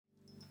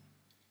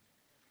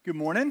Good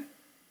morning.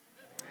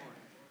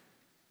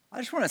 I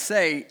just want to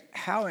say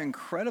how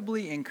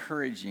incredibly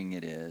encouraging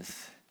it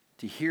is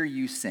to hear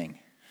you sing.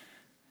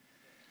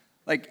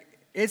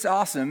 It's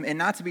awesome and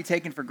not to be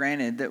taken for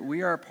granted that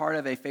we are a part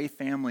of a faith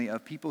family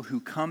of people who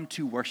come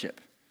to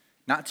worship,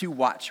 not to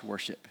watch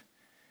worship.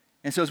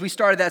 And so as we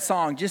started that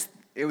song,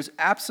 it was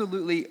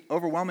absolutely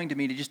overwhelming to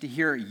me to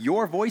hear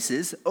your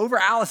voices over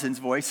Allison's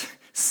voice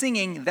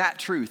singing that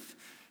truth.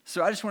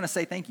 So I just want to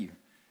say thank you.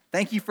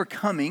 Thank you for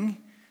coming.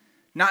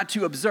 Not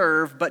to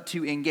observe, but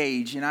to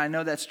engage. And I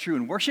know that's true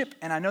in worship,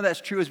 and I know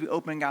that's true as we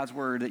open God's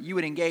word, that you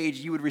would engage,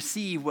 you would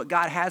receive what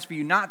God has for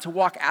you, not to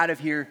walk out of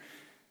here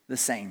the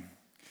same.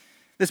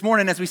 This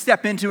morning, as we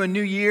step into a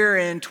new year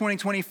in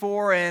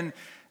 2024, and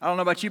I don't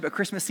know about you, but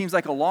Christmas seems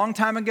like a long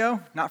time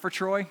ago, not for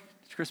Troy.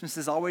 Christmas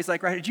is always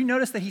right. Did you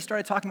notice that he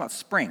started talking about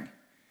spring?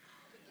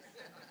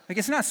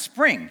 It's not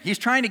spring. He's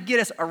trying to get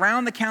us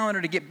around the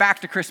calendar to get back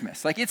to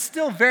Christmas. It's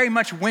still very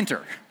much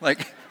winter.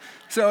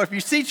 So if you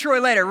see Troy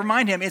later,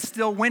 remind him it's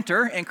still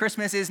winter and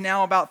Christmas is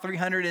now about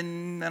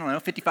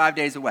 55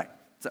 days away.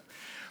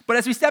 But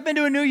as we step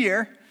into a new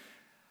year,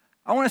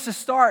 I want us to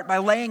start by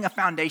laying a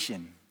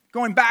foundation,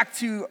 going back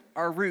to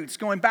our roots,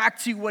 going back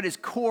to what is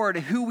core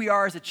to who we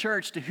are as a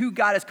church, to who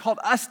God has called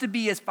us to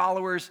be as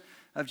followers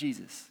of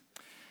Jesus.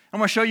 I'm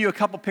going to show you a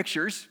couple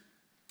pictures,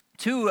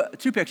 two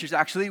pictures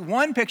actually.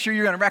 One picture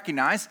you're going to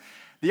recognize.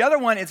 The other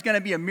one, it's going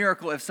to be a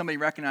miracle if somebody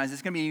recognizes.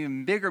 It's going to be an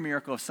even bigger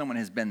miracle if someone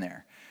has been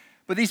there.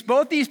 But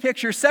both these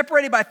pictures,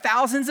 separated by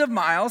thousands of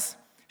miles,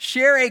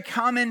 share a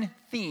common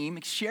theme,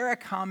 share a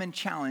common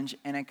challenge,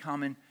 and a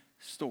common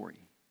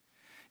story.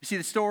 You see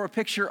the story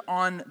picture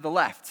on the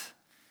left.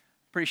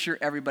 Pretty sure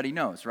everybody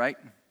knows, right?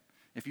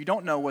 If you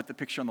don't know what the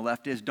picture on the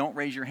left is, don't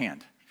raise your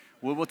hand.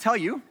 We'll tell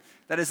you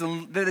that is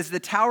the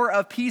Tower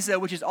of Pisa,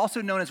 which is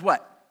also known as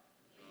what?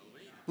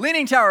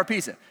 Leaning Tower of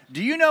Pisa.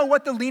 Do you know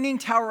what the Leaning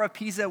Tower of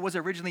Pisa was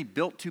originally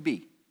built to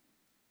be?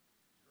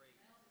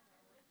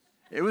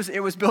 It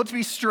was built to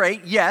be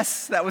straight.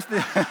 Yes, that was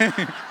the...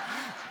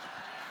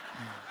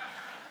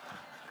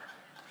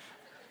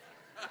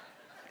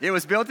 It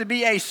was built to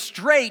be a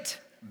straight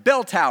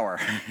bell tower.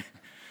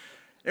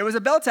 It was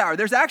a bell tower.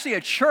 There's actually a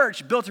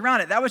church built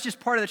around it. That was just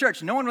part of the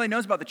church. No one really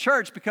knows about the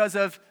church because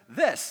of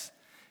this.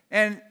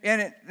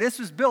 This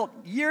was built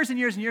years and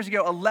years and years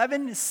ago,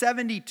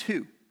 1172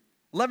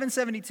 or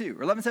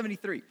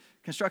 1173.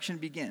 Construction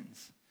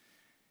begins.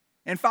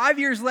 And 5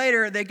 years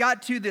later, they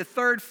got to the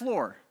third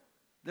floor.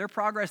 Their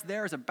progress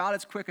there is about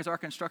as quick as our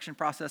construction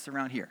process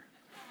around here.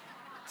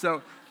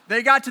 So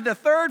they got to the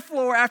third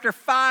floor after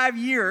 5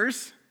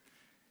 years,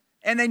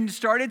 and then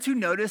started to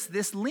notice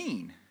this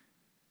lean.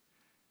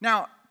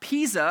 Now,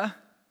 Pisa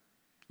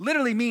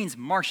literally means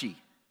marshy.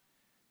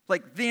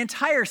 The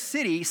entire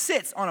city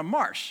sits on a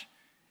marsh.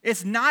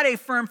 It's not a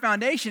firm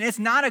foundation. It's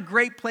not a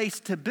great place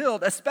to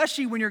build,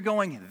 especially when you're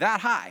going that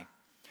high.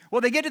 Well,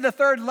 they get to the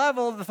third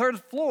level, the third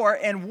floor,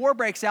 and war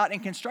breaks out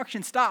and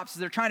construction stops.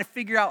 They're trying to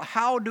figure out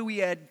how do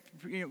we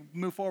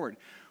move forward.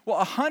 Well,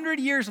 100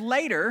 years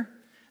later,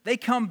 they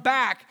come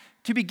back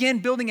to begin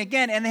building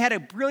again, and they had a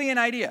brilliant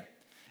idea.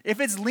 If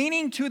it's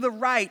leaning to the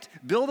right,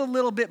 build a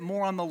little bit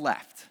more on the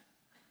left.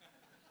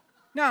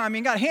 Now,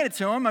 got to hand it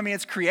to them.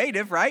 It's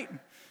creative, right?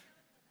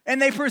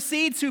 And they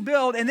proceed to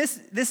build, and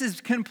this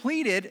is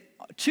completed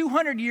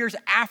 200 years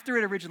after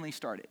it originally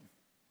started.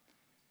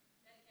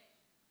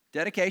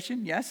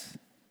 Dedication, yes.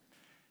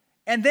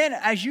 And then,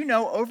 as you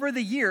know, over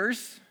the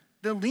years,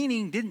 the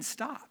leaning didn't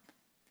stop.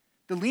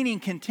 The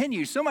leaning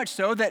continued, so much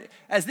so that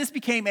as this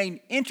became an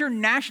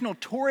international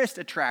tourist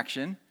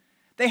attraction,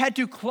 they had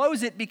to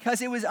close it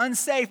because it was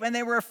unsafe and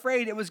they were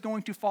afraid it was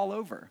going to fall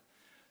over.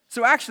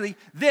 So actually,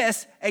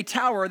 a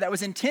tower that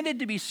was intended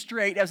to be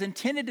straight, that was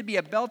intended to be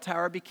a bell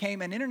tower,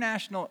 became an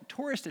international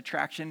tourist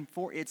attraction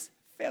for its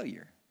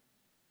failure.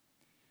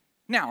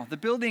 Now, the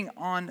building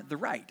on the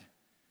right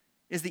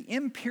is the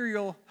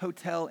Imperial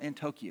Hotel in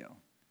Tokyo.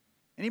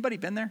 Anybody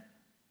been there?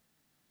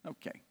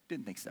 Okay,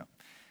 didn't think so.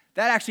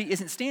 That actually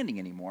isn't standing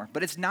anymore,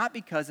 but it's not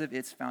because of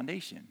its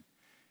foundation.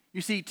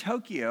 You see,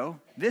 Tokyo,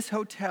 this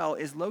hotel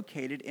is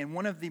located in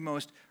one of the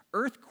most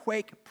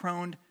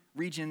earthquake-prone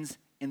regions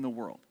in the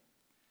world.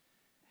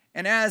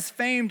 And as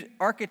famed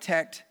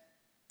architect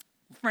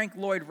Frank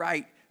Lloyd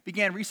Wright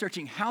began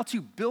researching how to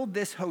build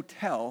this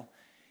hotel,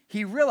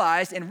 he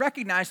realized and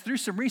recognized through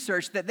some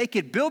research that they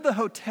could build the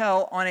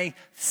hotel on a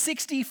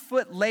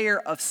 60-foot layer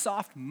of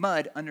soft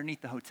mud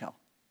underneath the hotel.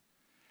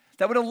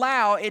 That would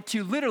allow it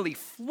to literally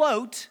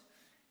float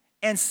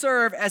and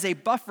serve as a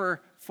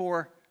buffer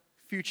for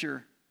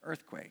future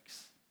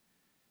earthquakes.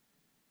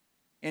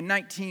 In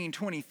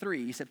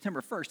 1923,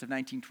 September 1st of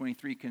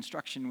 1923,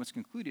 construction was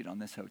concluded on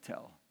this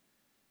hotel,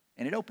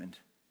 and it opened.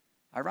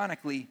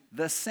 Ironically,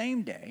 the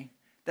same day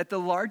that the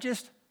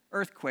largest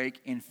earthquake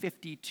in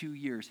 52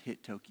 years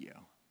hit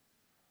Tokyo.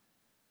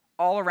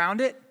 All around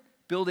it,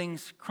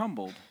 buildings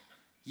crumbled,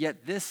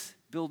 yet this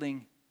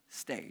building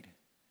stayed.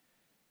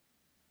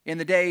 In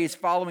the days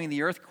following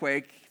the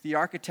earthquake, the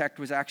architect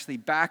was actually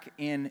back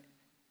in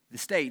the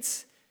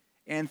States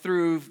and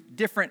through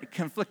different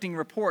conflicting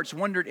reports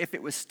wondered if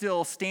it was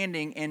still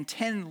standing, and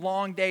 10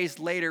 long days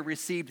later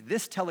received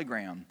this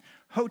telegram: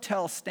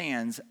 "Hotel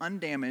stands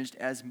undamaged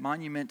as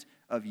monument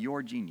of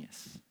your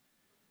genius.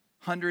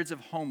 Hundreds of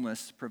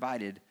homeless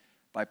provided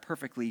by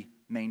perfectly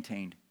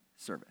maintained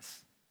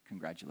service.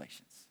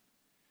 Congratulations."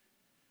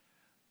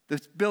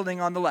 The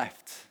building on the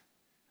left,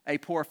 a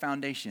poor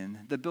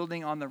foundation. The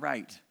building on the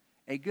right,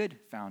 a good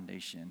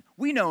foundation.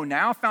 We know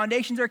now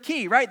foundations are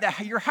key, right?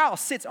 That your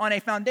house sits on a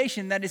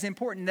foundation that is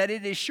important, that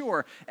it is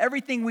sure.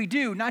 Everything we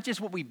do, not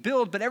just what we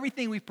build, but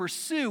everything we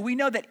pursue, we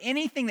know that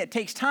anything that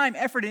takes time,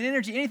 effort, and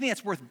energy, anything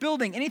that's worth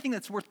building, anything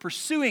that's worth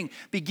pursuing,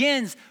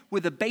 begins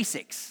with the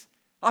basics.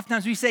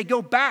 Oftentimes we say,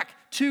 go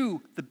back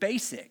to the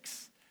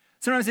basics.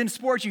 Sometimes in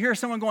sports, you hear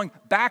someone going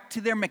back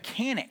to their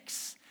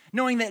mechanics,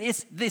 knowing that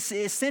it's this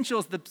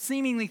essentials, the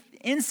seemingly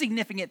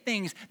insignificant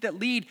things that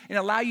lead and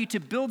allow you to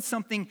build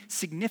something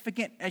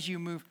significant as you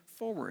move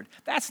forward.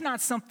 That's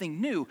not something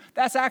new.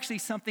 That's actually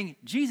something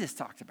Jesus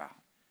talked about.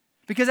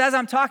 Because as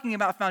I'm talking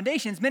about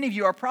foundations, many of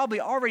you are probably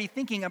already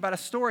thinking about a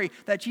story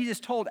that Jesus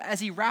told as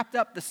he wrapped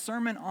up the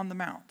Sermon on the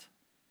Mount.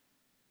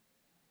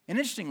 And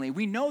interestingly,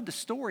 we know the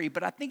story,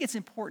 but I think it's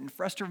important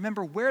for us to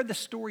remember where the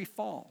story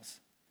falls.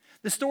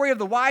 The story of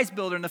the wise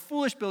builder and the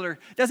foolish builder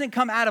doesn't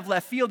come out of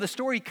left field. The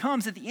story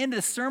comes at the end of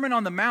the Sermon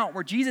on the Mount,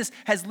 where Jesus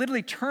has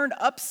literally turned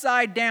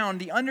upside down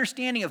the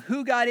understanding of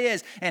who God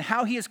is and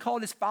how he has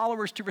called his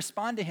followers to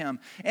respond to him.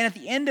 And at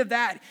the end of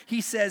that,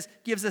 he says,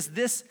 gives us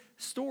this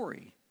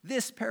story,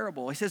 this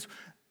parable. He says,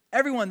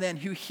 everyone then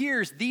who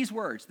hears these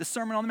words, the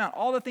Sermon on the Mount,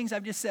 all the things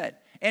I've just said,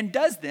 and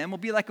does them will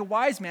be like a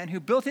wise man who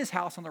built his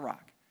house on the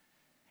rock.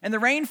 And the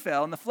rain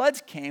fell, and the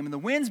floods came, and the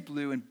winds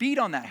blew and beat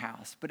on that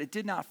house, but it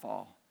did not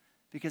fall,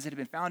 because it had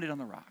been founded on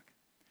the rock.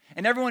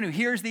 And everyone who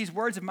hears these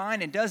words of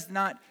mine and does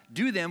not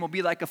do them will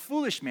be like a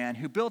foolish man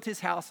who built his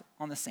house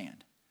on the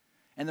sand.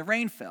 And the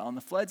rain fell, and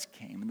the floods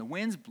came, and the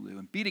winds blew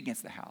and beat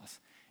against the house,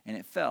 and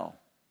it fell,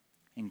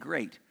 and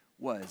great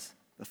was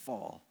the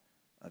fall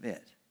of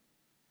it.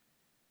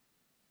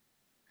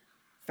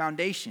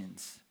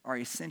 Foundations are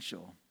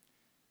essential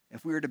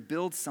if we are to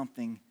build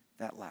something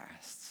that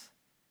lasts.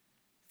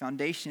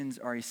 Foundations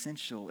are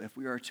essential if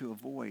we are to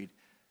avoid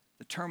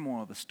the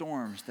turmoil, the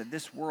storms that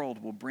this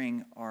world will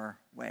bring our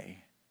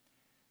way.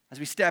 As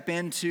we step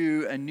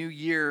into a new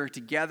year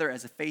together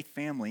as a faith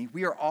family,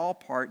 we are all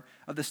part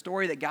of the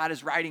story that God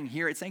is writing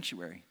here at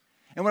Sanctuary.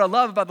 And what I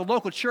love about the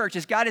local church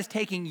is God is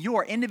taking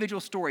your individual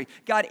story.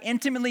 God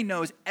intimately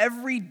knows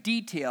every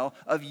detail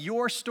of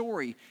your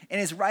story and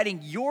is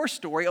writing your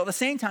story. At the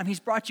same time, he's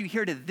brought you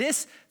here to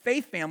this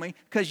faith family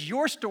because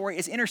your story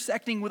is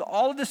intersecting with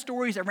all of the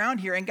stories around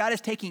here. And God is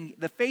taking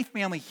the faith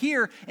family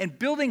here and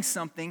building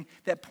something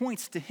that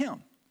points to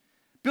him.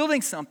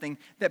 Building something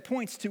that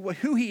points to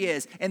who he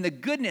is and the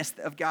goodness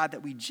of God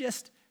that we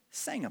just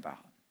sang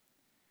about.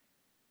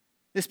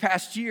 This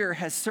past year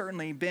has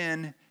certainly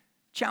been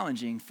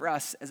challenging for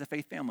us as a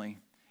faith family.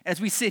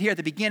 As we sit here at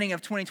the beginning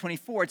of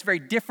 2024, it's very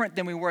different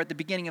than we were at the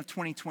beginning of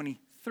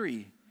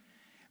 2023.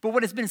 But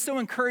what has been so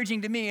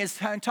encouraging to me is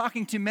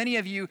talking to many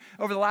of you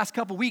over the last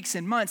couple weeks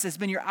and months has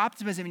been your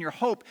optimism and your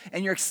hope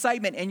and your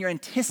excitement and your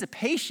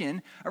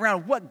anticipation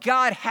around what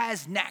God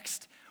has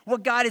next,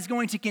 what God is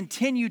going to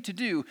continue to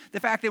do. The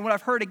fact that what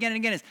I've heard again and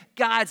again is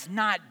God's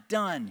not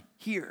done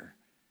here.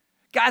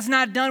 God's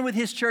not done with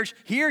his church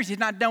here. He's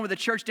not done with the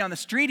church down the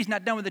street. He's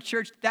not done with the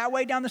church that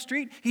way down the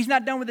street. He's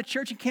not done with the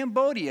church in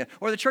Cambodia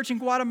or the church in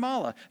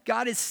Guatemala.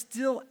 God is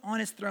still on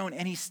his throne,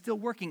 and he's still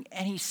working,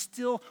 and he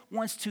still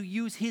wants to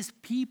use his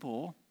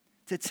people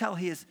to tell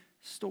his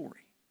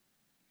story.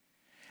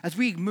 As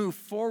we move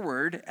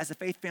forward as a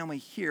faith family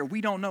here, we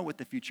don't know what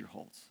the future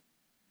holds.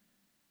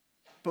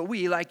 But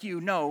we, like you,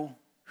 know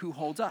who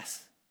holds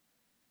us.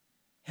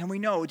 And we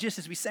know, just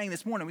as we sang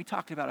this morning, we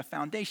talked about a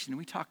foundation.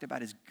 We talked about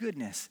his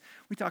goodness.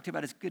 We talked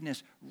about his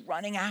goodness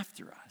running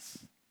after us.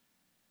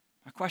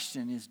 My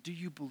question is, do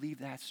you believe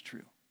that's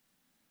true?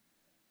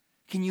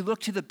 Can you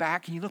look to the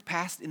back? Can you look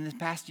past in this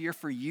past year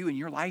for you and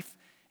your life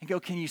and go,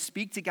 can you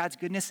speak to God's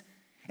goodness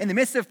in the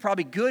midst of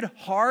probably good,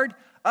 hard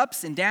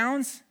ups and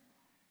downs?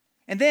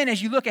 And then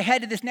as you look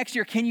ahead to this next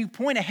year, can you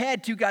point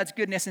ahead to God's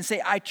goodness and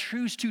say, I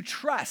choose to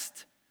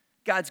trust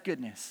God's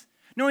goodness?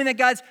 Knowing that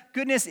God's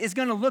goodness is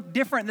going to look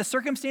different. The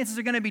circumstances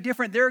are going to be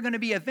different. There are going to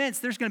be events.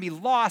 There's going to be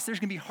loss. There's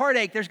going to be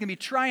heartache. There's going to be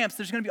triumphs.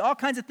 There's going to be all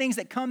kinds of things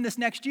that come this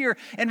next year.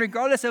 And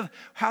regardless of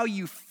how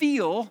you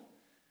feel,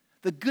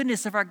 the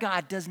goodness of our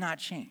God does not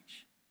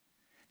change.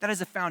 That is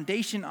a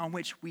foundation on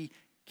which we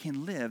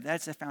can live.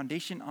 That's a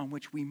foundation on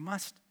which we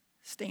must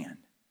stand.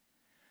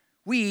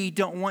 We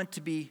don't want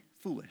to be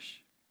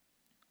foolish.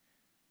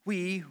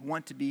 We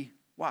want to be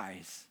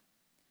wise.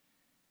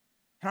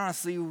 And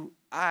honestly,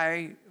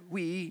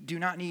 we do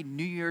not need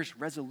New Year's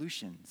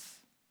resolutions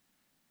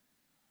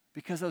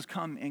because those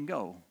come and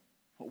go.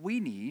 What we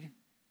need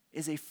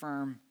is a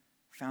firm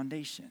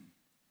foundation.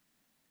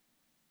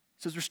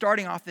 So as we're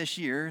starting off this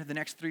year, the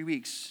next 3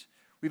 weeks,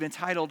 we've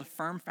entitled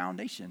Firm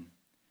Foundation.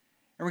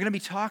 And And we're going to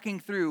be talking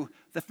through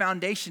the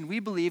foundation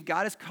we believe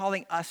God is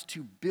calling us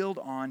to build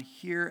on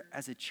here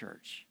as a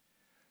church.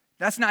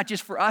 That's not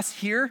just for us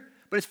here,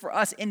 but it's for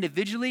us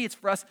individually. It's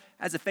for us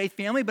as a faith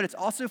family, but it's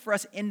also for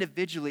us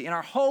individually. And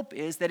our hope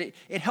is that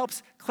it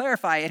helps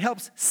clarify, it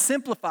helps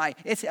simplify.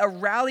 It's a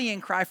rallying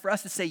cry for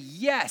us to say,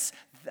 yes,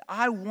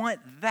 I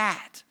want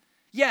that.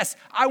 Yes,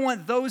 I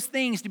want those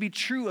things to be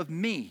true of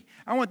me.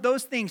 I want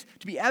those things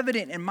to be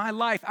evident in my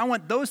life. I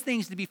want those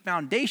things to be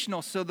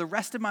foundational so the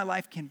rest of my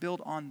life can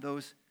build on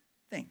those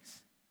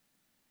things.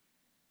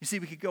 You see,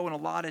 we could go in a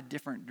lot of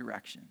different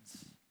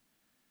directions.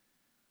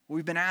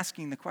 We've been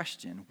asking the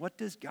question, what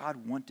does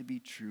God want to be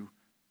true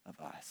of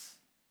us?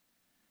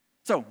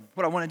 So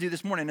what I want to do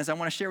this morning is I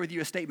want to share with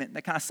you a statement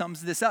that kind of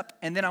sums this up,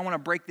 and then I want to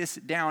break this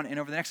down, and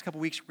over the next couple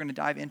weeks, we're going to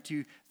dive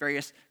into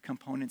various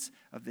components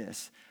of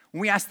this.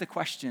 When we ask the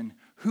question,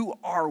 who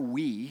are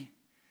we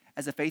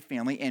as a faith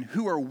family, and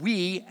who are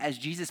we as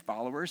Jesus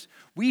followers,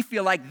 we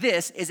feel like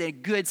this is a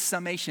good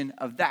summation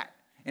of that,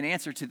 an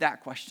answer to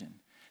that question.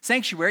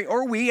 Sanctuary,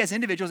 or we as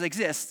individuals,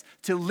 exists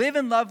to live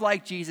and love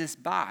like Jesus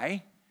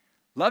by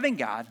loving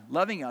God,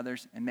 loving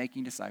others, and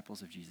making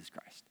disciples of Jesus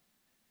Christ.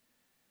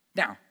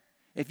 Now,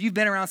 if you've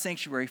been around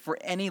Sanctuary for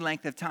any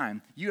length of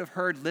time, you have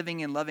heard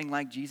living and loving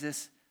like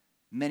Jesus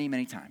many,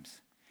 many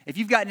times. If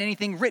you've gotten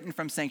anything written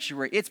from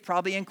Sanctuary, it's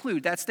probably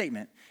include that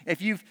statement.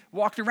 If you've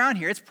walked around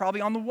here, it's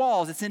probably on the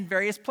walls. It's in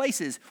various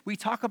places. We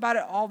talk about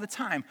it all the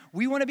time.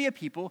 We want to be a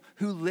people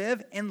who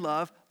live and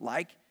love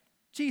like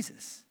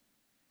Jesus.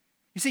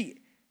 You see,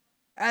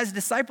 as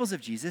disciples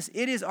of Jesus,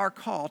 it is our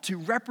call to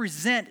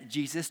represent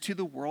Jesus to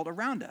the world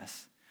around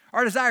us.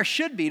 Our desire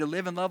should be to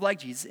live and love like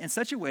Jesus in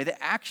such a way that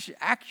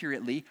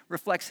accurately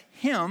reflects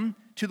him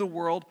to the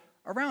world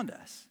around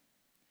us.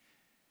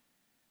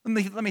 Let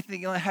me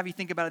have you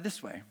think about it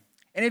this way.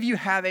 Any of you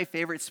have a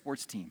favorite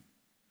sports team?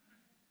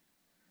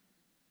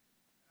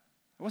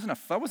 That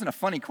wasn't a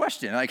funny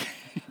question.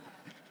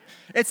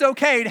 It's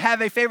okay to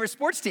have a favorite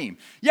sports team.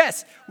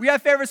 Yes, we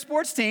have favorite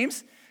sports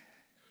teams.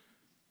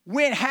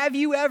 Have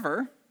you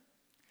ever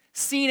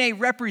seen a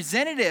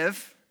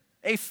representative,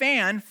 a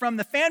fan from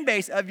the fan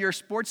base of your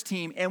sports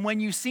team, and when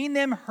you've seen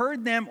them,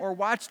 heard them, or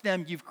watched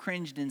them, you've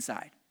cringed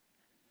inside?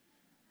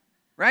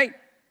 Right?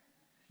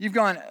 You've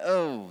gone,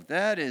 oh,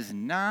 that is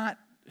not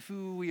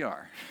who we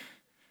are.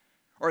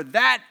 Or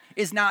that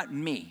is not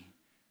me.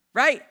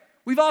 Right?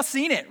 We've all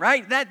seen it,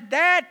 right?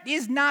 That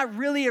is not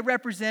really a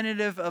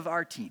representative of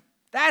our team.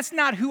 That's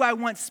not who I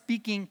want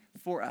speaking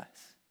for us.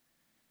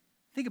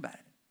 Think about it.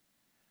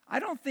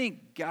 I don't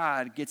think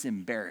God gets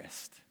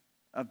embarrassed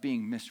of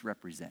being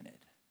misrepresented.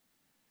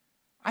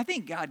 I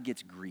think God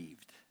gets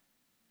grieved.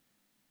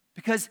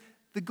 Because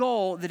the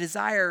goal, the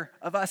desire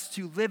of us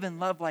to live and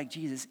love like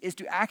Jesus is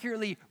to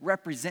accurately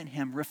represent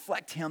him,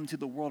 reflect him to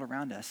the world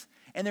around us.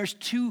 And there's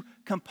two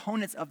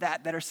components of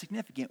that are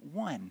significant.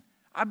 One,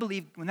 I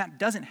believe when that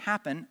doesn't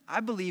happen,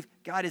 I believe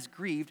God is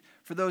grieved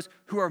for those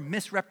who are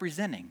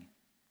misrepresenting.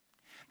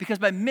 Because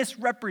by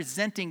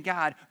misrepresenting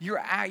God, you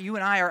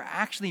and I are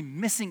actually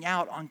missing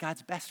out on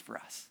God's best for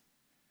us.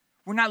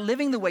 We're not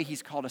living the way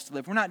he's called us to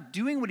live. We're not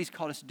doing what he's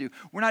called us to do.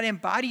 We're not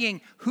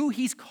embodying who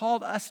he's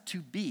called us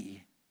to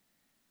be.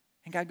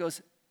 And God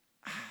goes,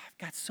 I've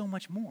got so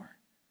much more.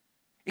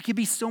 It could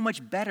be so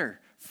much better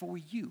for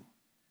you.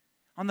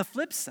 On the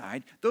flip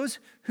side, those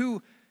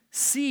who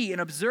see and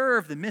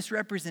observe the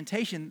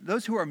misrepresentation,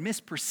 those who are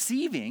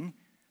misperceiving,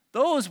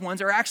 those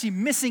ones are actually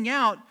missing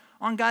out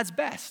on God's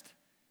best.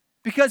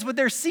 Because what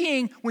they're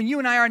seeing when you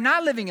and I are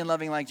not living and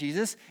loving like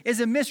Jesus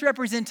is a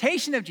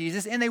misrepresentation of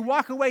Jesus, and they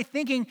walk away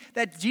thinking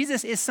that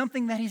Jesus is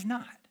something that he's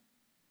not.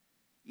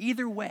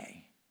 Either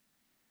way,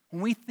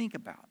 when we think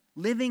about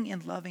living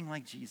and loving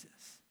like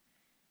Jesus,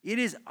 it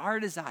is our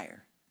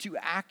desire to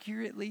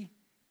accurately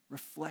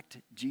reflect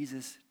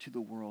Jesus to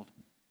the world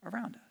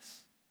around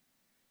us.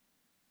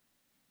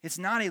 It's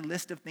not a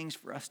list of things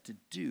for us to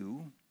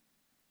do.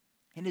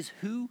 It is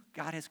who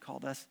God has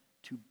called us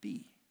to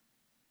be.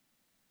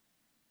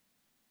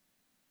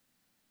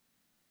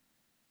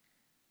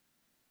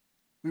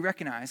 We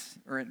recognize,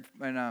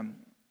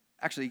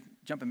 actually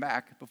jumping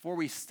back, before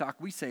we talk,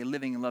 we say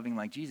living and loving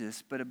like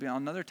Jesus, but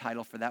another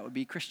title for that would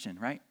be Christian,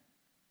 right?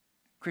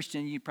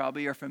 Christian, you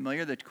probably are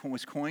familiar, that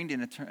was coined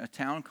in a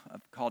town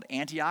called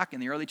Antioch in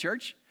the early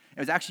church. It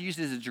was actually used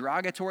as a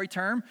derogatory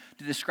term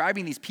to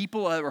describing these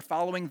people that were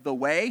following the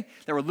way.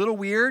 They were a little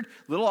weird,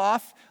 a little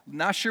off,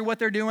 not sure what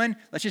they're doing.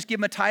 Let's just give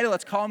them a title.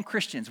 Let's call them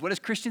Christians. What does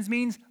Christians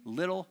mean?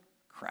 Little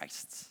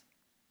Christs.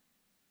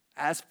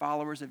 As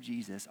followers of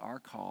Jesus, our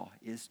call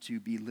is to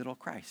be little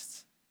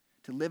Christs,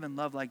 to live and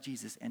love like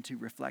Jesus and to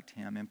reflect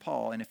him. And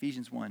Paul in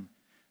Ephesians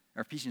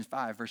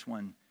 5, verse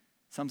 1,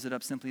 sums it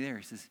up simply there.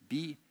 He says,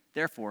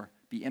 therefore,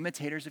 be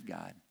imitators of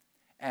God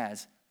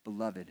as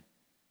beloved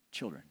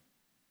children.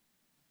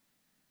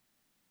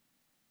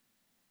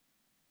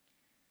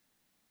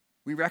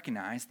 We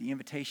recognize the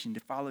invitation to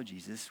follow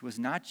Jesus was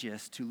not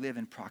just to live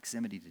in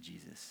proximity to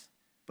Jesus,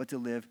 but to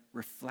live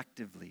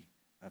reflectively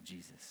of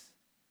Jesus.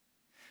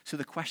 So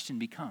the question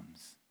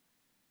becomes,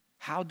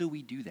 how do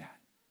we do that?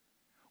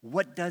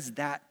 What does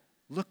that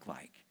look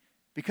like?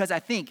 Because I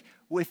think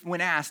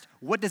when asked,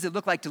 what does it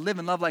look like to live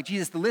and love like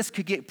Jesus, the list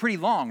could get pretty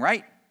long,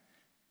 right?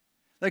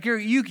 Like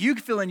you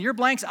fill in your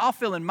blanks, I'll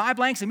fill in my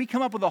blanks, and we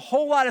come up with a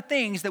whole lot of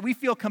things that we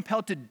feel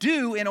compelled to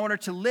do in order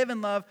to live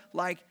and love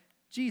like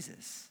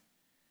Jesus.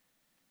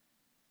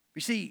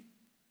 You see,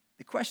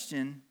 the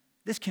question,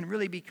 this can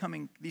really be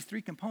these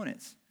three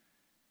components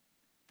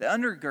that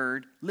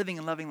undergird living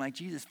and loving like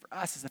Jesus for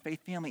us as a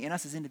faith family and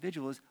us as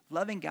individuals,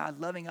 loving God,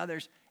 loving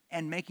others,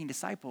 and making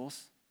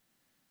disciples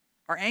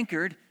are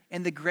anchored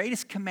in the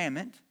greatest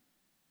commandment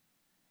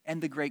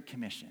and the Great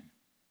Commission.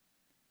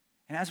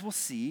 And as we'll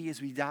see,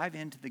 as we dive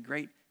into the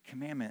Great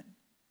Commandment,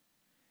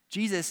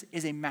 Jesus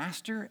is a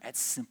master at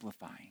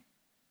simplifying.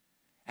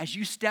 As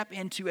you step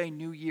into a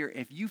new year,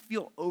 if you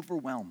feel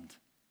overwhelmed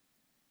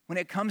when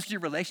it comes to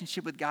your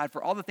relationship with God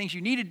for all the things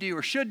you need to do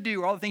or should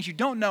do or all the things you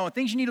don't know and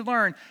things you need to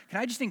learn,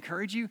 can I just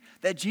encourage you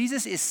that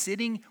Jesus is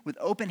sitting with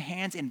open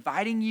hands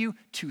inviting you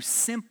to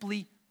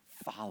simply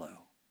follow.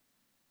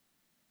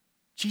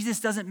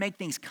 Jesus doesn't make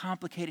things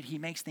complicated. He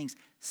makes things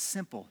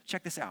simple.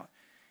 Check this out.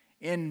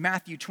 In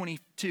Matthew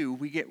 22,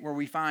 we get where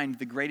we find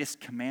the greatest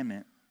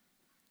commandment.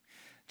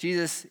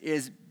 Jesus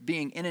is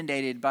being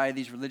inundated by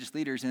these religious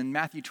leaders. And in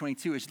Matthew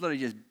 22, it's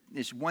literally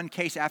just one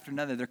case after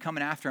another. They're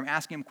coming after him,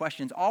 asking him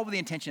questions, all with the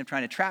intention of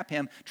trying to trap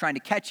him, trying to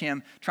catch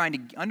him, trying to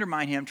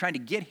undermine him, trying to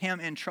get him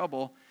in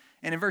trouble.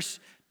 And in verse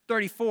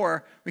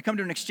 34, we come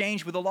to an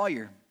exchange with a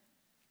lawyer.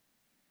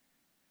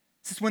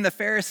 This is when the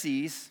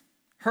Pharisees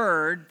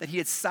heard that he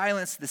had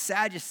silenced the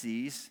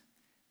Sadducees,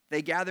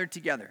 they gathered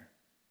together.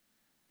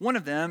 One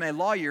of them, a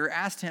lawyer,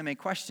 asked him a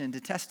question to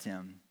test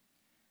him.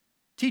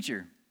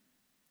 Teacher,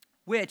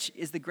 which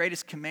is the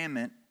greatest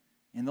commandment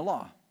in the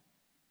law?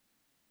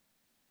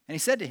 And he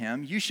said to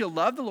him, you shall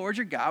love the Lord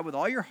your God with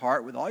all your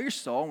heart, with all your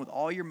soul, and with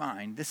all your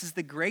mind. This is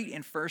the great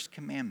and first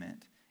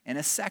commandment, and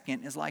a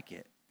second is like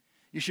it.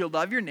 You shall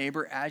love your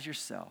neighbor as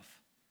yourself.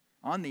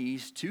 On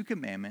these two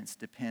commandments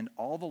depend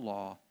all the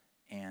law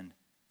and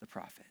the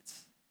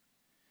prophets.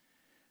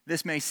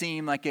 This may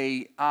seem like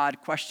an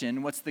odd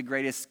question, what's the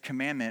greatest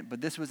commandment? But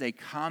this was a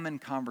common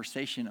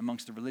conversation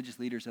amongst the religious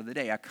leaders of the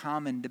day, a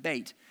common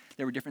debate.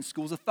 There were different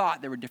schools of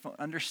thought. There were different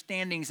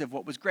understandings of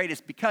what was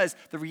greatest because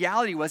the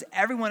reality was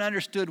everyone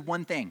understood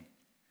one thing.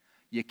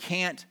 You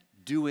can't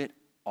do it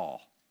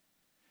all.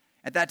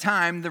 At that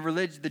time,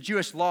 the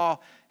Jewish law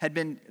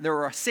there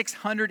were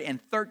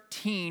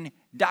 613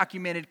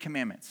 documented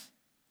commandments.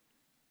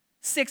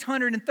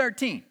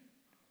 613.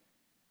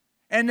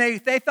 And they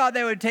thought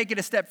they would take it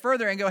a step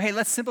further and go, hey,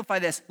 let's simplify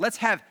this. Let's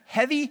have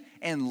heavy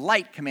and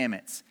light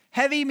commandments.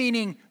 Heavy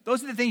meaning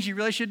those are the things you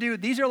really should do.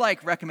 These are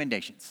like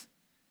recommendations.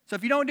 So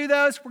if you don't do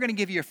those, we're going to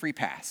give you a free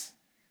pass.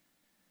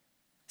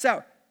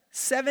 So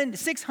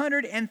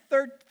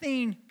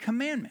 613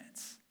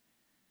 commandments.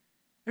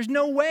 There's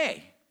no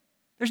way.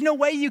 There's no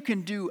way you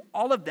can do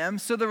all of them.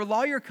 So the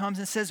lawyer comes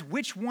and says,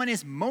 which one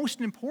is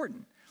most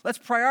important? Let's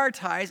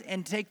prioritize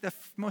and take the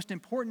most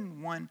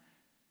important one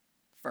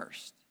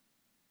first.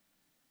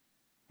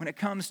 When it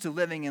comes to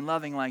living and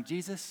loving like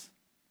Jesus,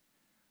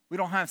 we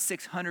don't have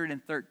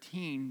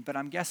 613, but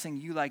I'm guessing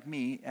you, like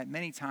me, at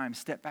many times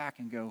step back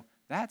and go,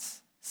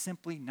 that's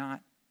simply not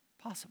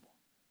possible.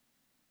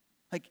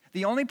 Like,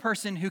 the only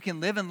person who can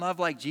live and love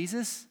like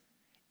Jesus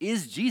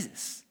is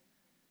Jesus.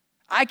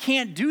 I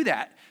can't do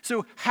that.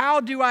 So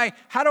how do I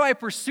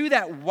pursue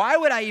that? Why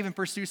would I even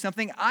pursue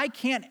something I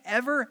can't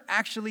ever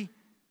actually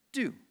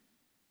do?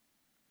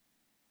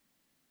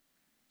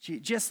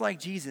 Just like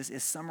Jesus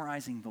is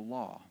summarizing the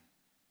law,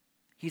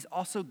 he's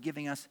also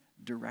giving us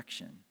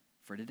direction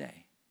for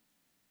today.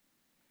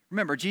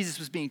 Remember, Jesus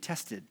was being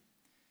tested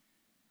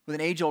with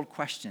an age-old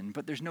question,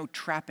 but there's no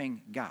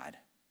trapping God.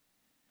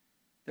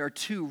 There are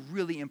two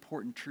really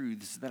important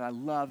truths that I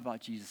love about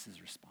Jesus'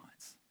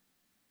 response.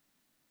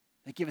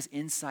 They give us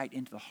insight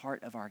into the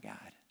heart of our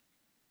God,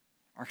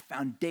 are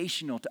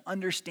foundational to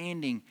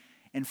understanding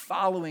and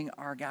following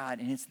our God,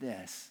 and it's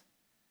this.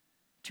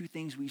 Two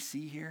things we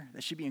see here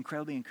that should be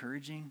incredibly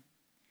encouraging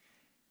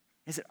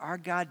is that our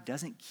God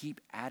doesn't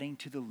keep adding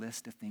to the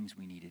list of things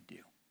we need to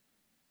do.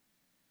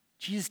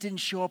 Jesus didn't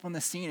show up on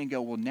the scene and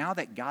go, well, now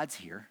that God's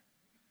here,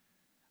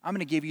 I'm going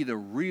to give you the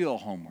real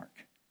homework.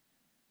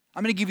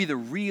 I'm going to give you the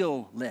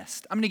real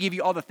list. I'm going to give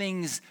you all the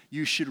things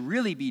you should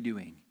really be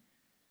doing.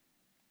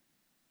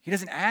 He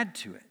doesn't add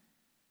to it.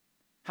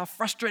 How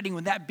frustrating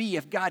would that be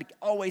if God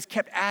always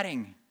kept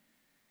adding?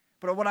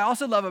 But what I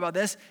also love about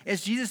this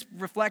is Jesus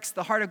reflects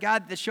the heart of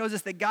God that shows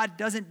us that God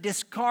doesn't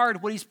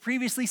discard what he's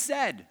previously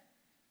said.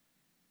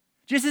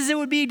 Just as it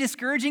would be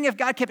discouraging if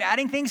God kept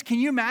adding things, can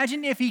you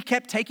imagine if he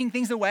kept taking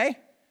things away?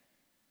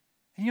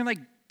 And you're like,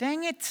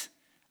 dang it,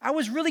 I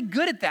was really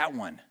good at that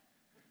one.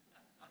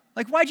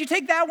 Like, why'd you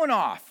take that one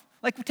off?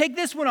 Like, take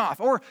this one off.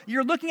 Or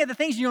you're looking at the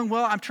things and you're going,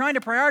 well, I'm trying to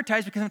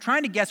prioritize because I'm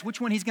trying to guess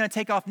which one he's going to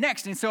take off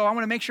next. And so I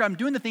want to make sure I'm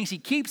doing the things he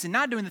keeps and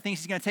not doing the things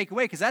he's going to take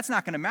away because that's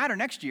not going to matter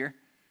next year.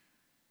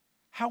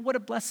 What a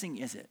blessing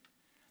is it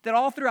that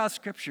all throughout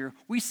Scripture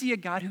we see a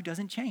God who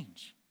doesn't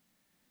change.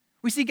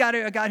 We see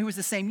a God who is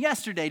the same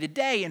yesterday,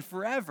 today, and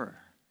forever.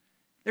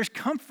 There's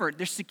comfort,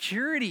 there's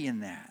security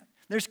in that.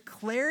 There's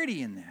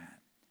clarity in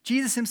that.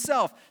 Jesus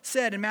himself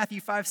said in Matthew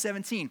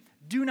 5:17,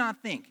 "Do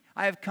not think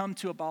I have come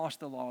to abolish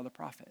the law of the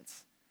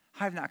prophets.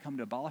 I have not come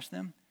to abolish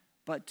them,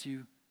 but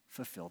to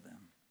fulfill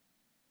them."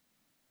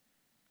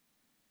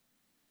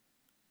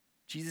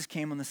 Jesus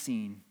came on the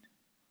scene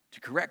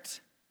to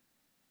correct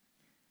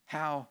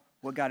how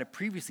what God had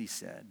previously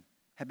said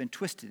had been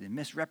twisted and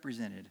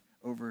misrepresented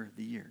over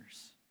the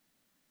years.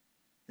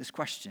 This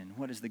question,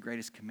 what is the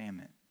greatest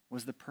commandment,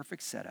 was the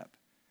perfect setup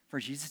for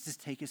Jesus to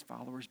take his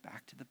followers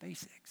back to the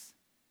basics,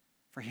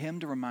 for him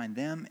to remind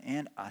them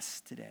and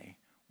us today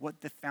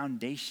what the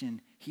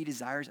foundation he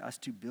desires us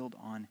to build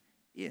on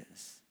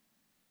is.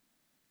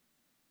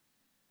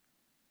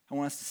 I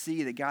want us to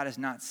see that God is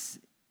not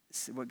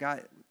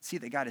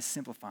that God is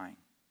simplifying.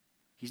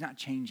 He's not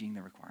changing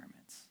the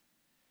requirements.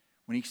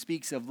 When he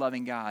speaks of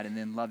loving God and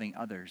then loving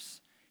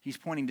others, he's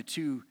pointing to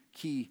two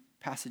key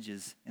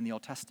passages in the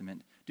Old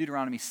Testament.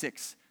 Deuteronomy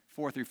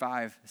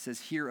 6:4-5 says,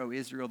 "Hear, O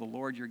Israel, the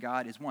Lord your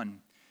God is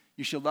one.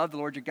 You shall love the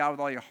Lord your God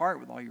with all your heart,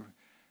 with all your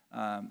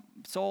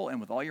soul,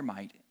 and with all your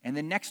might." And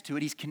then next to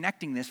it, he's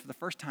connecting this for the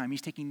first time. He's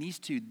taking these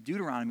two,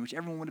 Deuteronomy, which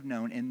everyone would have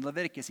known, and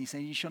Leviticus. He's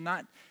saying, "You shall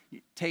not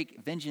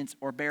take vengeance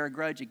or bear a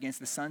grudge against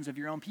the sons of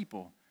your own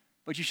people,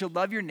 but you shall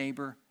love your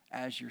neighbor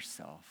as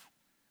yourself.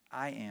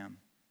 I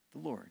am the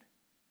Lord."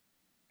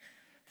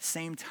 At the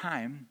same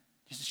time,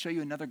 just to show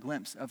you another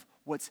glimpse of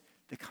what's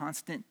the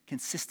constant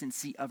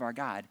consistency of our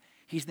God,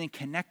 he's then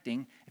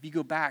connecting. If you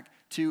go back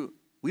to,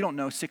 we don't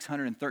know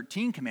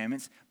 613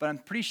 commandments, but I'm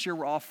pretty sure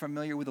we're all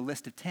familiar with a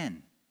list of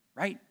 10,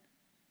 right?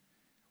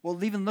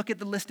 Well, even look at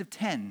the list of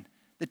 10.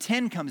 The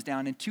 10 comes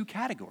down in two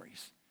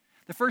categories.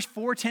 The first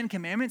 10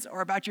 commandments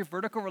are about your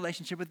vertical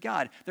relationship with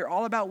God. They're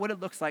all about what it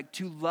looks like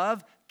to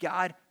love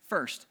God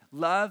first,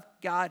 love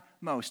God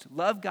most,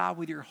 love God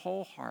with your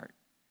whole heart.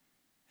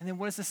 And then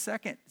what does the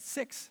second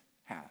 6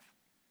 have?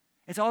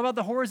 It's all about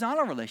the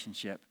horizontal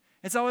relationship.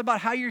 It's all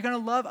about how you're going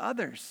to love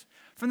others.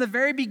 From the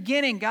very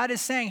beginning, God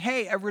is saying,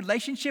 hey, a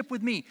relationship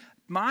with me,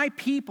 my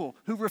people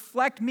who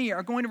reflect me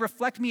are going to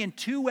reflect me in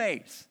two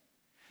ways.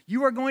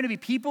 You are going to be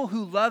people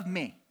who love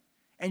me,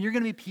 and you're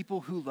going to be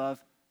people who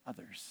love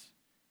others.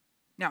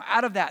 Now,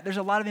 out of that, there's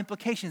a lot of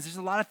implications. There's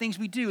a lot of things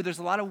we do. There's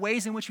a lot of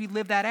ways in which we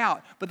live that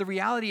out. But the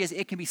reality is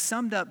it can be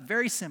summed up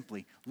very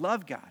simply.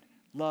 Love God,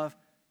 love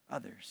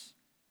others.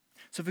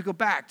 So if we go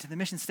back to the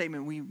mission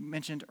statement we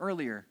mentioned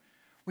earlier,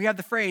 we have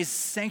the phrase,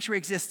 sanctuary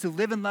exists to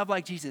live and love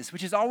like Jesus,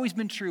 which has always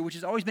been true, which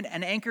has always been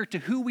an anchor to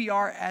who we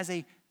are as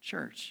a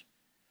church.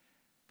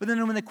 But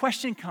then when the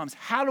question comes,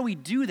 how do we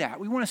do that?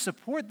 We want to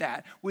support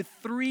that with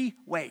 3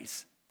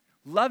 ways.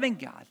 Loving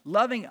God,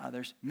 loving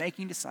others,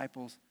 making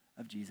disciples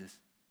of Jesus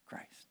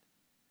Christ.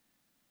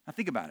 Now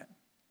think about it.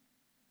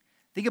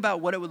 Think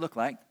about what it would look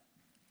like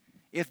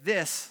if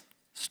this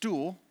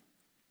stool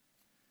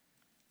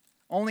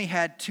only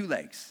had 2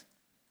 legs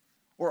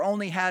or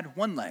only had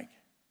 1 leg.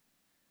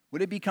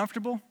 Would it be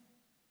comfortable?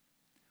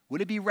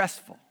 Would it be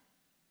restful?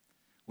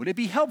 Would it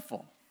be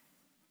helpful?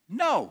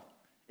 No,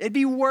 it'd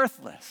be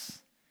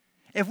worthless.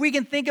 If we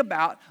can think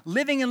about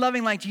living and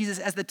loving like Jesus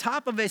as the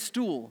top of a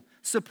stool,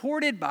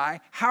 supported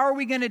by, how are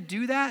we going to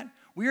do that?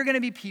 We are going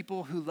to be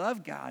people who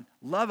love God,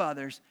 love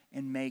others,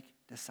 and make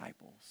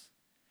disciples.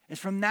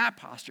 It's from that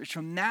posture, it's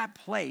from that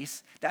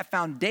place, that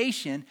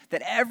foundation,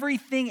 that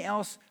everything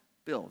else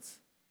builds.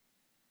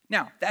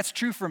 Now, that's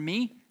true for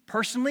me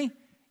personally,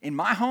 in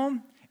my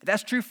home.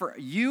 That's true for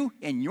you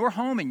in your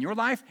home, in your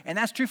life, and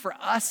that's true for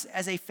us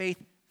as a faith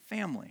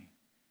family.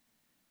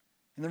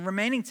 In the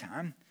remaining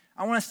time,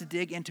 I want us to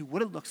dig into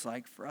what it looks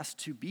like for us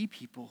to be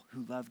people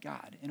who love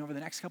God. And over the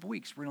next couple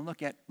weeks, we're going to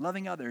look at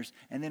loving others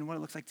and then what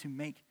it looks like to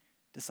make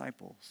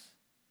disciples.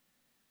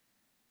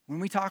 When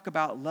we talk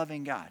about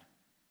loving God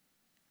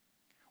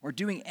or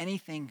doing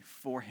anything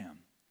for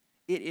him,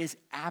 it is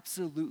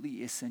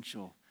absolutely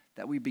essential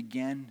that we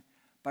begin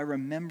by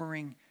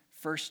remembering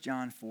 1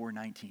 John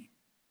 4:19.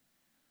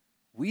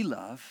 We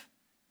love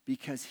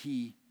because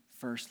he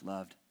first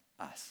loved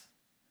us.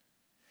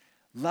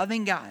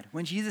 Loving God,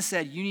 when Jesus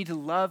said you need to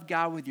love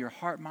God with your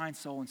heart, mind,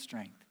 soul, and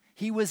strength,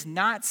 he was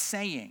not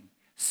saying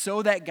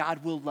so that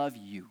God will love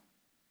you.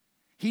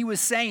 He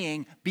was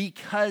saying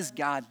because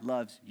God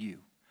loves you.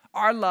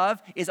 Our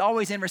love is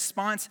always in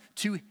response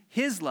to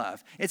his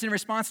love. It's in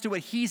response to what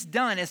he's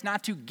done. It's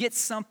not to get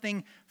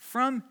something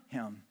from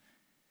him.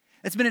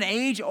 It's been an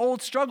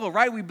age-old struggle,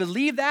 right? We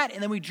believe that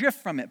and then we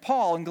drift from it.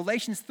 Paul in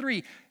Galatians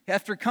 3,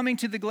 after coming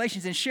to the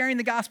Galatians and sharing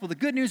the gospel, the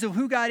good news of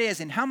who God is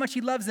and how much he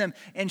loves them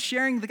and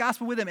sharing the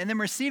gospel with them and then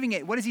receiving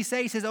it, what does he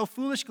say? He says, "Oh,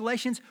 foolish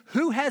Galatians,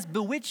 who has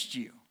bewitched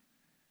you?"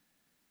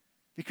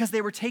 Because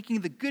they were taking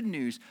the good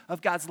news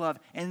of God's love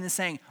and then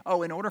saying,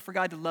 oh, in order for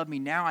God to love me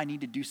now, I need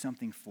to do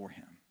something for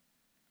him.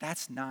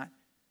 That's not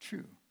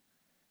true.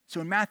 So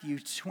in Matthew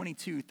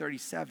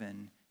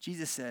 22:37,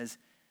 Jesus says,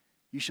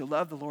 "You shall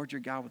love the Lord your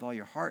God with all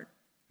your heart,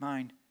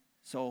 mind,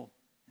 soul,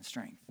 and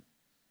strength."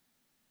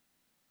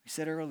 We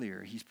said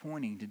earlier, he's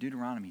pointing to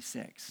Deuteronomy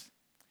 6,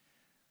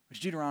 which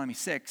Deuteronomy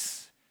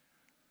 6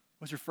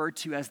 was referred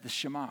to as the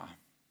Shema.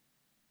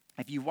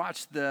 If you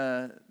watch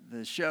the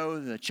show,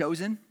 The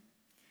Chosen,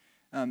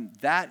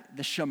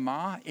 the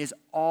Shema is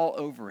all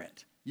over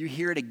it. You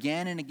hear it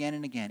again and again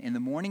and again. In the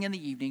morning and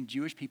the evening,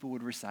 Jewish people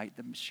would recite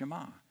the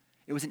Shema.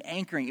 It was an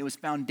anchoring. It was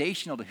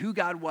foundational to who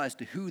God was,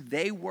 to who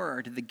they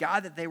were, to the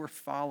God that they were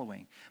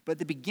following. But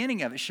the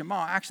beginning of it,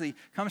 Shema, actually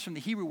comes from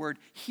the Hebrew word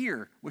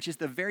hear, which is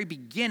the very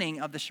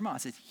beginning of the Shema.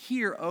 It says,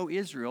 "Hear, O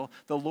Israel,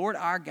 the Lord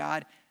our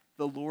God,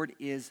 the Lord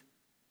is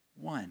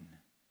one."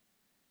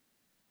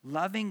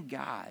 Loving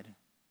God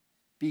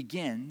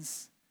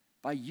begins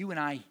by you and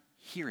I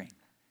hearing,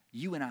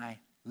 you and I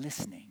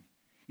listening.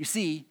 You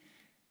see,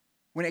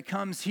 when it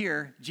comes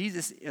here,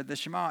 Jesus, the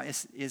Shema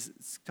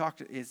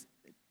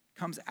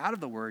comes out of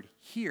the word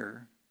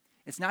hear.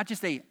 It's not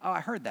just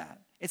I heard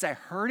that. It's I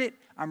heard it,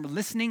 I'm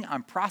listening,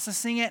 I'm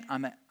processing it,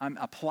 I'm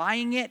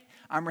applying it,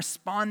 I'm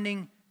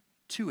responding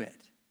to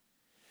it.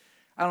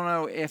 I don't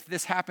know if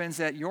this happens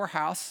at your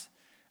house,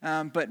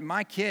 but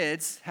my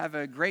kids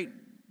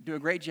do a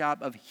great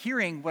job of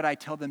hearing what I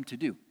tell them to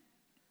do,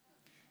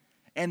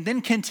 and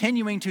then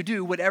continuing to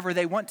do whatever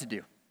they want to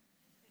do.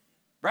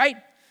 Right?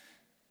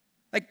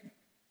 Like,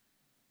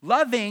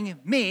 loving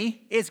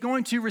me is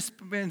going to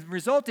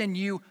result in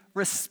you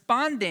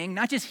responding,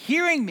 not just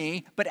hearing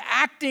me, but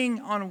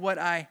acting on what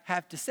I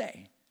have to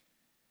say.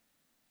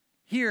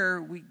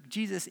 Here,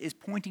 Jesus is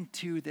pointing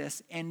to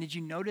this, and did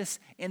you notice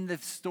in the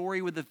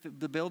story with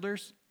the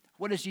builders?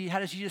 How does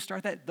Jesus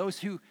start that? Those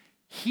who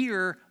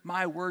hear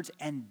my words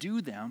and do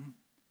them,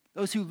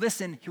 those who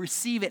listen,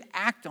 receive it,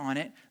 act on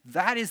it,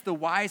 that is the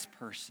wise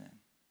person.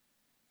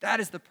 That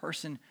is the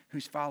person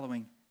who's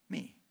following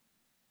me.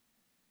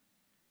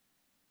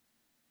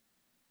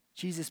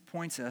 Jesus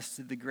points us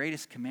to the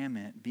greatest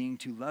commandment being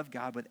to love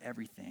God with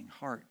everything,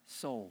 heart,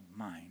 soul,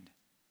 mind.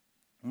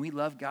 When we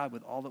love God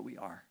with all that we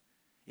are,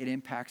 it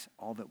impacts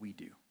all that we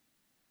do.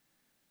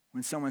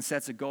 When someone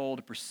sets a goal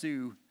to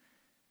pursue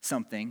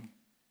something,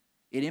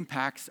 it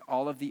impacts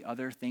all of the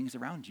other things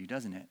around you,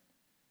 doesn't it?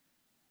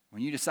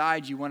 When you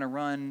decide you want to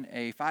run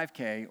a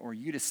 5K or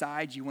you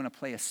decide you want to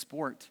play a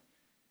sport,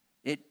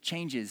 it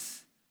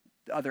changes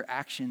the other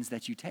actions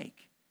that you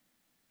take.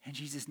 And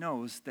Jesus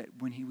knows that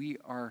when we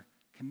are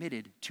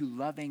committed to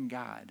loving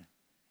God,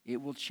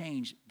 it will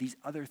change these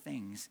other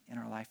things in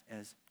our life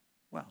as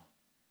well.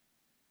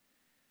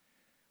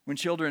 When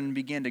children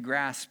begin to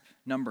grasp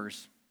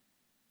numbers,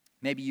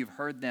 maybe you've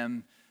heard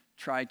them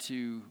try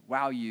to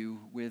wow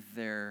you with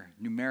their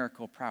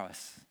numerical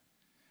prowess.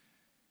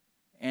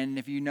 And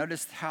if you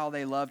noticed how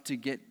they love to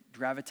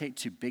gravitate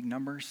to big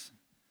numbers,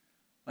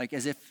 like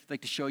as if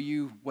like to show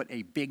you what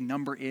a big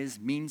number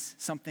means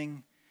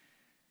something.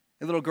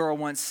 A little girl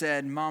once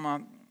said,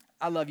 "Mama,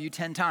 I love you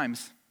 10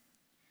 times.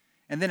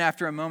 And then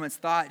after a moment's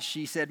thought,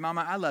 she said,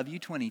 "Mama, I love you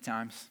 20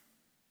 times.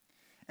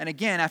 And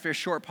again, after a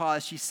short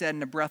pause, she said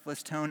in a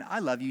breathless tone, "I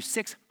love you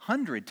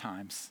 600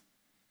 times.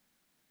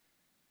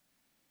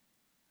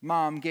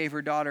 Mom gave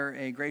her daughter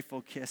a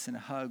grateful kiss and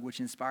a hug, which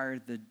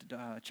inspired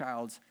the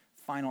child's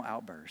final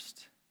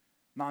outburst.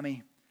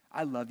 "Mommy,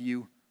 I love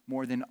you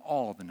more than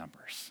all the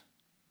numbers."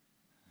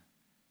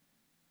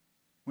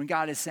 When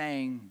God is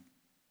saying,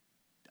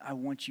 "I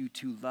want you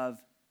to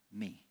love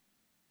me,"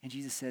 and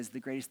Jesus says the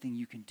greatest thing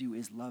you can do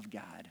is love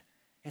God.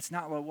 It's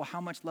not, well,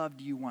 how much love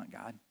do you want,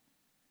 God?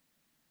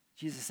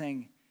 Jesus is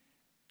saying,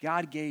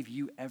 God gave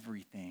you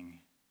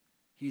everything.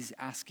 He's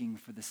asking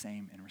for the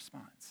same in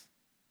response.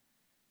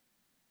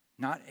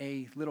 Not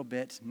a little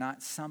bit,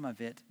 not some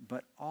of it,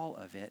 but all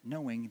of it,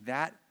 knowing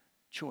that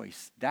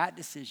choice, that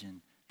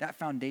decision, that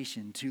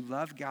foundation to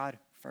love God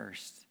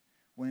first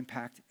will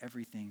impact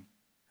everything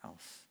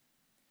else.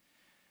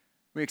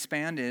 We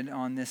expanded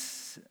on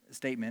this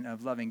statement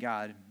of loving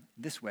God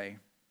this way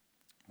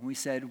when we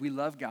said we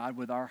love God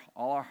with all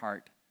our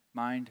heart,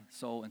 mind,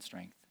 soul, and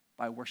strength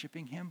by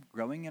worshiping him,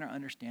 growing in our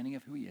understanding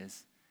of who he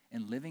is,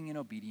 and living in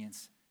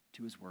obedience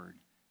to his word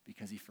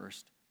because he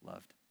first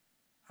loved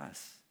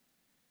us.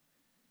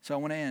 So I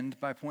want to end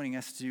by pointing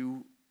us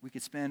to, we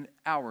could spend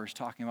hours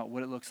talking about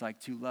what it looks like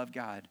to love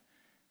God.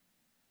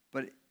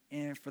 But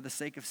for the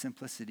sake of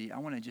simplicity, I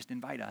want to just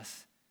invite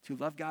us to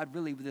love God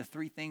really with the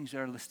 3 things that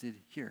are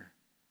listed here.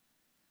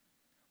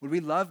 Would we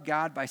love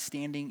God by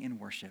standing in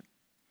worship?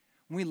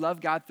 When we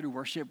love God through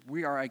worship,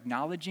 we are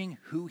acknowledging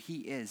who he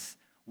is,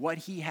 what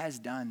he has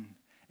done,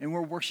 and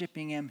we're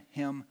worshiping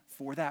him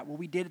for that. What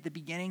we did at the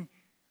beginning,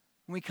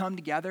 when we come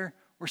together,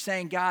 we're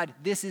saying, God,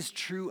 this is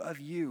true of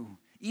you.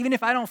 Even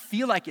if I don't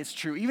feel like it's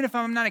true, even if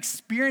I'm not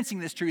experiencing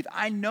this truth,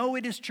 I know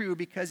it is true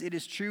because it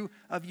is true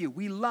of you.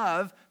 We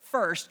love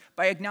first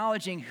by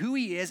acknowledging who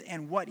he is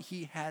and what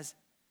he has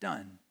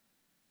done.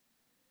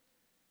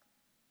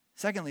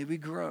 Secondly, we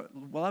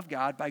love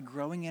God by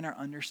growing in our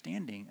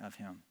understanding of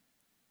him.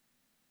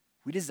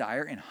 We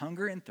desire and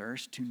hunger and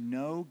thirst to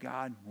know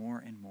God more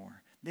and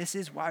more. This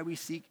is why we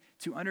seek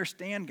to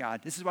understand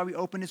God. This is why we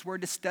open his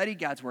word to study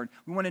God's word.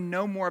 We want to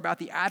know more about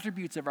the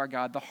attributes of our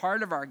God, the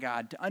heart of our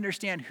God, to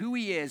understand who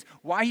he is,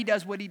 why he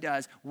does,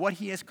 what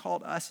he has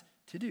called us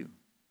to do.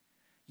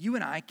 You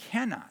and I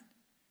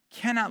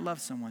cannot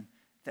love someone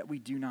that we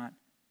do not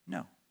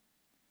know.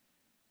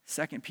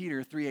 2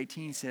 Peter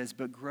 3:18 says,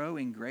 "But grow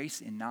in grace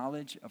and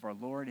knowledge of our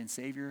Lord and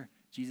Savior,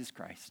 Jesus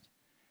Christ.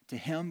 To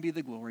him be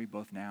the glory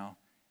both now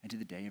and to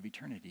the day of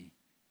eternity.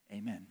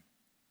 Amen."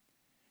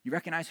 You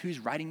recognize who's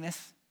writing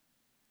this?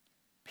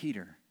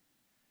 Peter.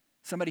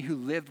 Somebody who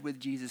lived with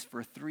Jesus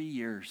for 3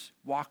 years,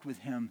 walked with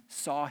him,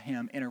 saw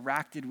him,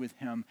 interacted with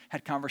him,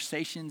 had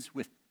conversations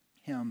with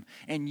him.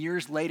 And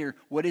years later,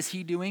 what is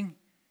he doing?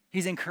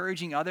 He's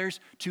encouraging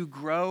others to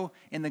grow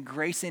in the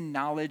grace and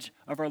knowledge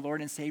of our Lord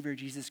and Savior,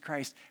 Jesus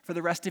Christ. For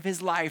the rest of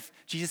his life,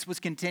 Jesus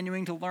was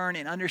continuing to learn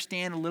and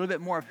understand a little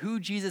bit more of who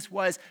Jesus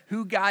was,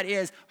 who God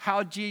is,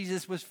 how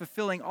Jesus was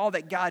fulfilling all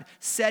that God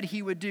said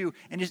he would do,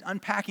 and just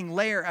unpacking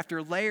layer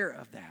after layer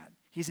of that.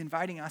 He's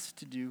inviting us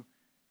to do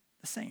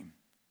the same.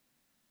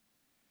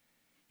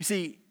 You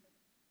see,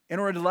 in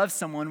order to love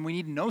someone, we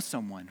need to know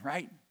someone,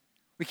 right?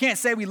 We can't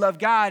say we love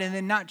God and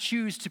then not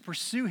choose to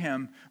pursue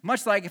him.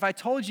 Much like if I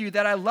told you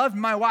that I loved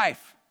my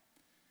wife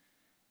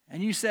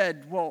and you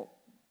said, "Well,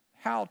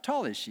 how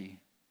tall is she?"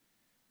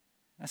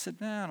 I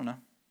said, "I don't know."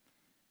 And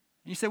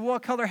you said, "Well,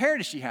 what color hair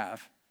does she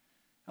have?"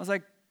 I was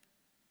like,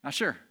 "Not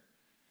sure."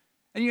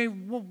 And you go,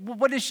 "Well,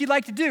 what does she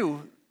like to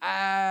do?"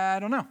 "I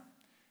don't know."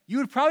 You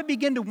would probably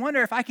begin to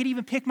wonder if I could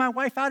even pick my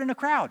wife out in a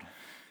crowd,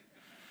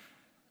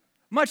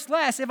 much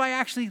less if I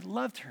actually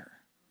loved her.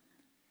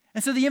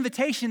 And so the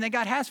invitation that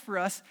God has for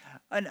us,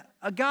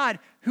 a God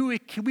who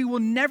we will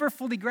never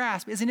fully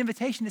grasp, is an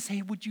invitation to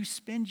say, would you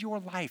spend your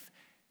life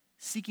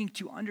seeking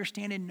to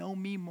understand and know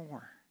me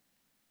more?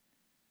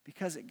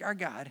 Because our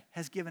God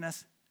has given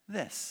us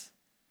this.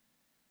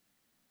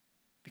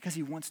 Because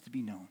he wants to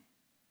be known.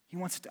 He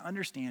wants to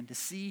understand, to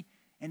see,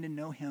 and to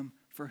know him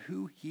for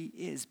who he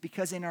is.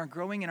 Because in our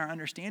growing and our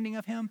understanding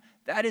of him,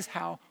 that is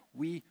how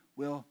we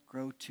will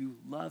grow to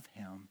love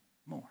him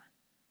more.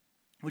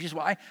 Which is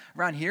why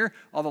around here,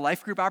 all the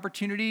life group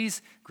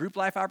opportunities, group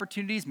life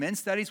opportunities,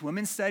 men's studies,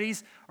 women's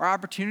studies, are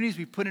opportunities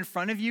we put in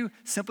front of you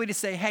simply to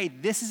say, hey,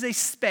 this is a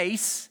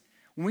space.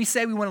 When we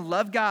say we want to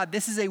love God,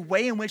 this is a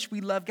way in which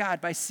we love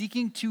God by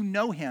seeking to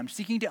know him,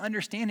 seeking to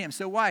understand him.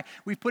 So why?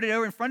 We put it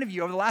over in front of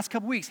you over the last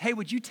couple weeks. Hey,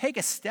 would you take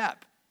a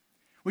step?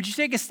 Would you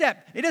take a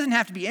step? It doesn't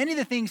have to be any of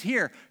the things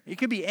here. It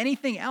could be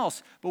anything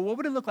else. But what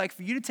would it look like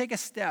for you to take a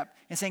step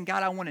and saying,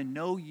 God, I want to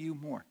know you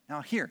more?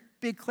 Now here,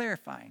 big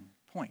clarifying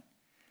point.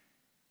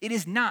 It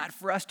is not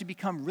for us to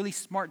become really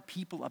smart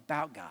people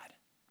about God.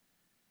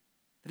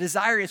 The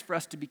desire is for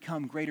us to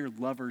become greater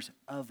lovers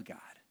of God.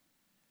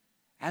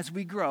 As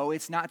we grow,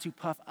 it's not to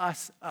puff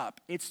us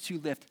up. It's to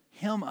lift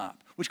him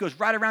up, which goes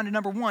right around to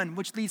number one,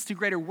 which leads to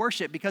greater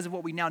worship because of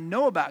what we now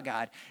know about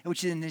God, and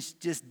which then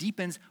just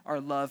deepens our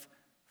love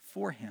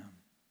for him.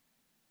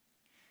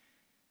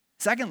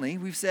 Secondly,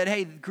 we've said,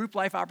 hey, group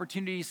life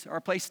opportunities are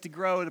a place to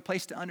grow, a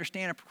place to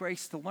understand, a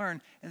place to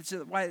learn. And it's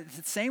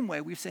the same way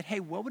we've said,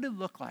 hey, what would it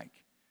look like?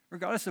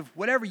 Regardless of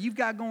whatever you've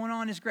got going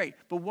on is great.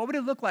 But what would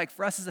it look like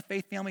for us as a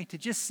faith family to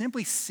just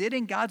simply sit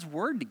in God's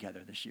word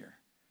together this year?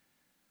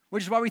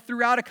 Which is why we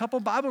threw out a couple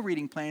Bible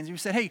reading plans. We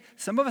said, hey,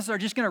 some of us are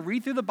just going to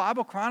read through the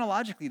Bible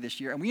chronologically this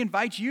year. And we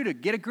invite you to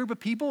get a group of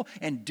people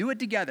and do it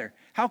together.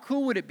 How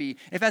cool would it be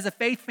if as a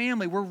faith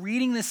family, we're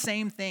reading the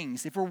same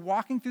things, if we're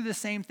walking through the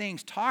same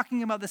things,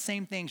 talking about the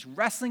same things,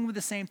 wrestling with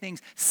the same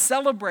things,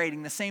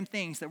 celebrating the same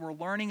things that we're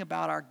learning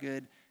about our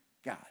good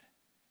God?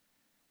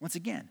 Once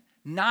again,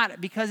 not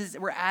because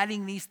we're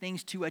adding these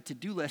things to a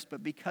to-do list,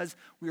 but because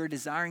we are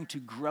desiring to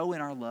grow in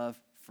our love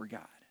for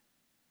God.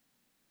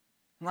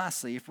 And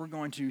lastly, if we're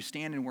going to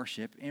stand in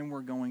worship and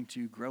we're going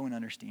to grow in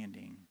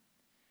understanding,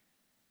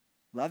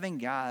 loving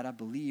God, I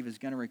believe, is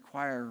going to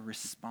require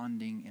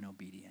responding in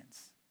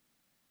obedience.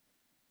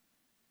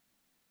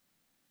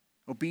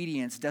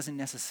 Obedience doesn't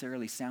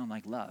necessarily sound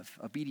like love.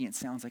 Obedience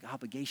sounds like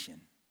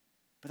obligation.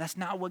 But that's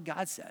not what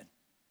God said.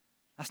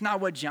 That's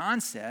not what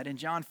John said in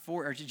John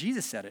 4, or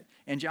Jesus said it.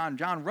 And John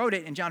wrote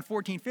it in John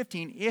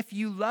 14:15. If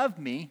you love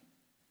me,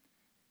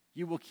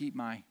 you will keep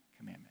my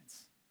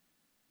commandments.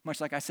 Much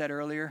like I said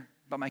earlier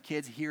about my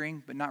kids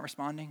hearing but not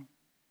responding.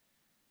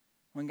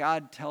 When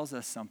God tells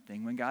us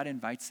something, when God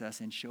invites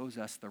us and shows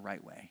us the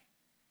right way,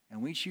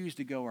 and we choose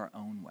to go our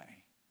own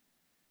way,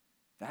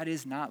 that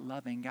is not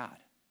loving God.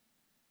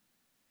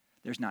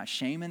 There's not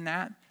shame in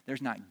that.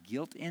 There's not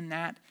guilt in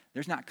that.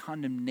 There's not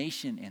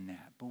condemnation in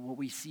that. But what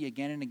we see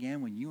again and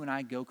again when you and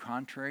I go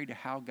contrary to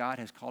how God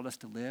has called us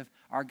to live,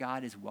 our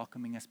God is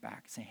welcoming us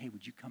back, saying, hey,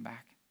 would you come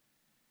back?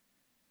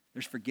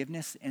 There's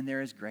forgiveness and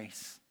there is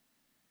grace.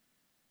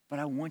 But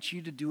I want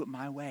you to do it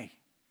my way.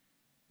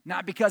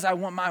 Not because I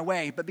want my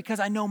way, but because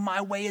I know my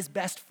way is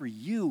best for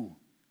you.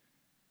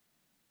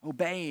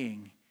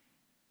 Obeying,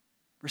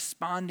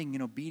 responding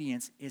in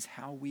obedience is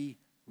how we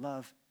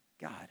love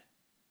God.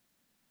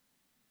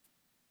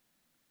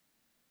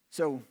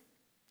 So,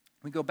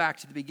 we go back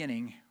to the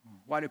beginning.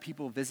 Why do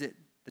people visit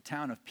the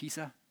town of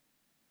Pisa?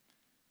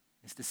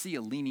 It's to see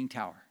a leaning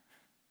tower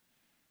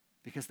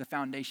because the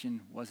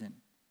foundation wasn't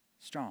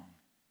strong.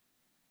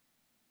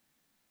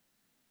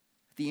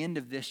 At the end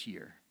of this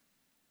year,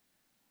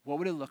 what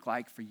would it look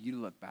like for you to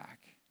look back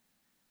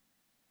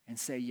and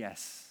say,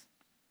 yes,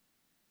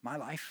 my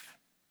life,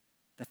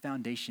 the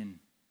foundation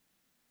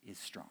is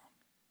strong.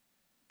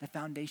 The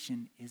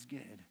foundation is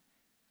good.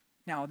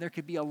 Now, there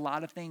could be a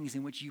lot of things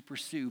in which you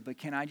pursue, but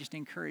can I just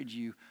encourage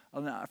you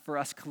for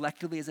us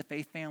collectively as a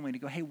faith family to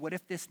go, hey, what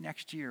if this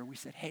next year we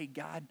said, hey,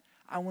 God,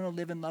 I want to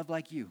live and love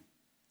like you.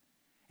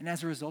 And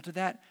as a result of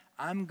that,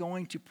 I'm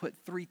going to put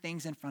 3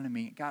 things in front of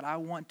me. God, I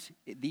want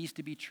these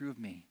to be true of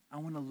me. I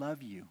want to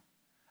love you.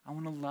 I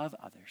want to love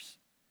others.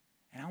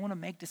 And I want to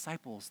make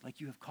disciples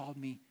like you have called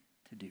me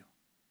to do.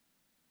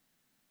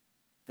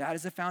 That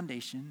is a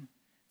foundation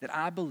that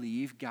I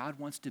believe God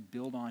wants to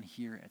build on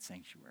here at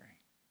Sanctuary.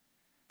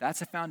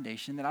 That's a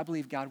foundation that I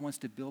believe God wants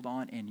to build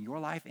on in your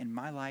life and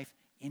my life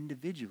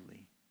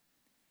individually.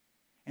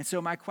 And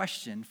so my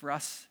question for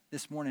us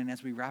this morning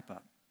as we wrap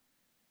up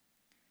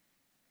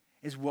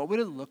is, what would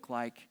it look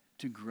like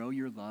to grow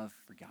your love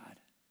for God?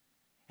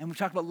 And we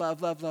talked about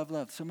love, love, love,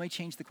 love. So let me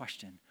change the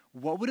question.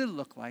 What would it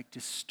look like to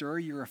stir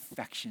your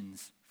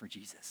affections for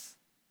Jesus?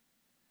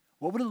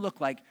 What would it look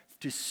like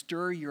to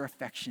stir your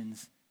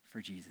affections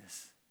for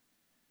Jesus?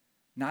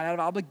 Not out of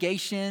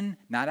obligation,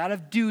 not out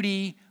of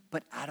duty,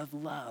 but out of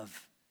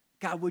love.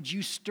 God, would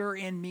you stir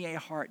in me a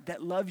heart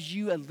that loves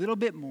you a little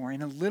bit more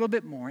and a little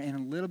bit more and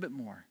a little bit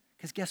more?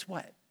 Because guess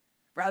what?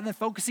 Rather than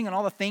focusing on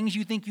all the things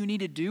you think you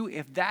need to do,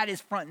 if that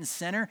is front and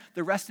center,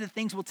 the rest of the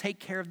things will take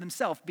care of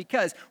themselves.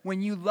 Because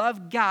when you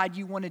love God,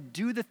 you want to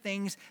do the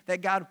things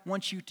that God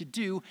wants you to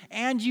do,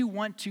 and you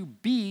want to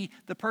be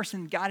the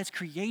person God has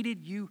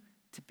created you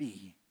to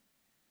be.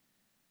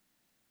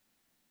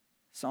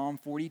 Psalm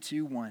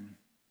 42:1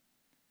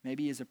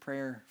 maybe is a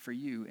prayer for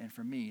you and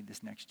for me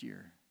this next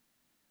year.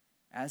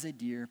 As a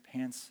deer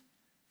pants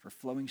for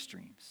flowing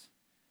streams,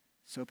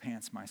 so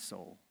pants my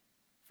soul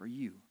for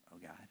you, O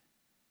God.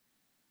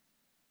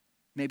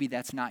 Maybe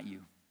that's not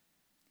you.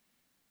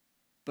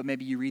 But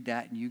maybe you read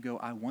that and you go,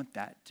 I want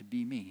that to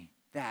be me.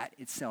 That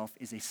itself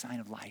is a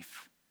sign of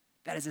life.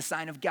 That is a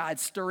sign of God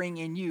stirring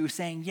in you,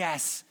 saying,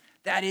 yes,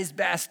 that is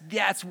best.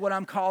 That's what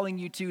I'm calling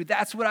you to.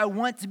 That's what I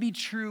want to be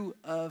true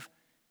of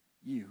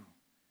you.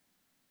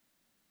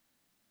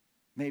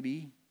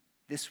 Maybe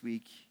this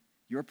week,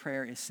 your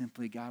prayer is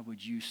simply, God,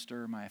 would you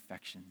stir my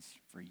affections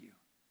for you?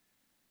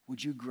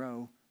 Would you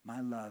grow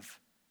my love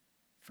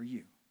for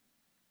you?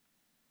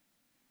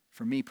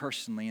 For me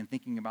personally, in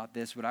thinking about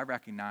this, what I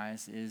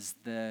recognize is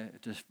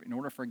in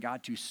order for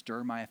God to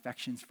stir my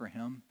affections for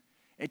him,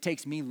 it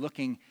takes me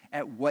looking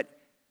at what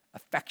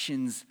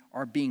affections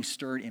are being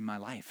stirred in my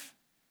life.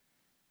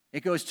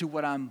 It goes to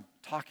what I'm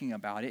talking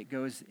about. It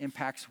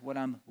impacts what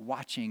I'm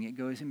watching.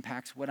 It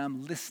impacts what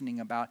I'm listening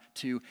about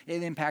to.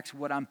 It impacts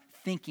what I'm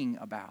thinking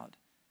about.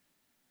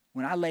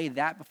 When I lay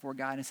that before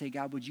God and say,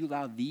 God, would you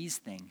allow these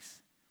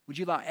things? Would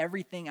you allow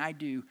everything I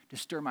do to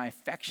stir my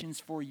affections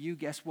for you?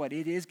 Guess what?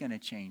 It is going to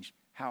change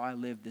how I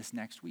live this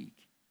next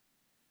week.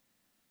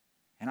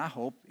 And I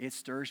hope it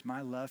stirs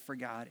my love for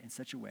God in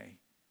such a way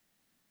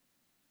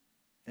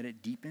that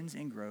it deepens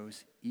and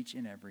grows each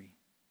and every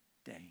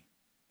day.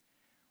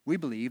 We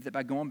believe that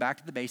by going back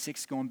to the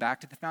basics, going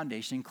back to the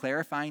foundation,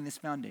 clarifying this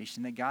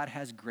foundation, that God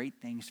has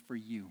great things for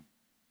you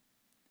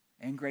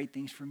and great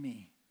things for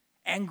me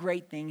and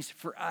great things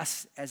for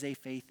us as a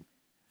faith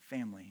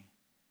family.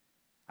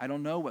 I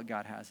don't know what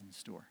God has in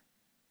store.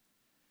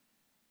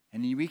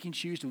 And we can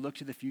choose to look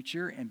to the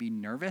future and be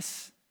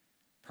nervous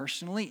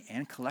personally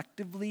and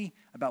collectively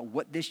about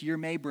what this year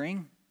may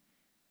bring,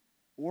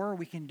 or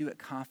we can do it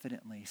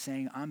confidently,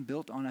 saying, I'm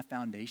built on a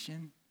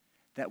foundation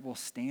that will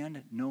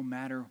stand no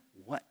matter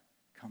what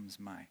comes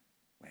my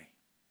way.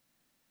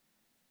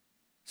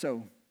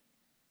 So,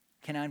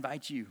 can I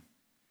invite you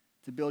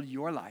to build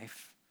your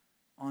life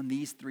on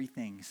these 3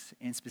 things,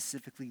 and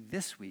specifically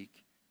this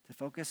week, to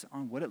focus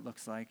on what it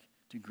looks like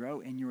to grow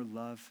in your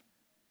love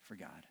for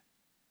God.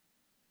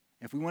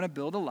 If we want to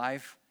build a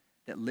life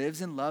that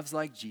lives and loves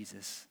like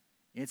Jesus,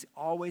 it's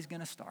always going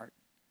to start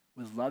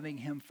with loving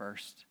him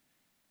first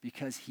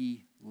because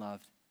he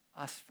loved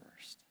us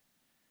first.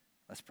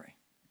 Let's pray.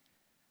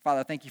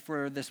 Father, thank you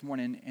for this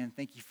morning and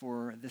thank you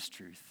for this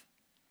truth.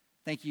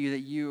 Thank you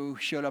that you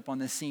showed up on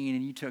the scene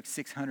and you took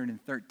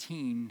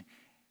 613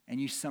 and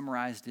you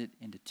summarized it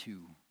into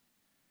 2.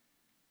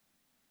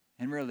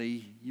 And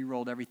really, you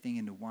rolled everything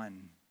into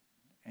 1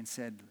 and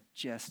said,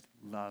 just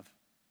love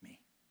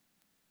me.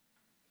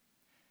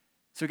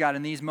 So God,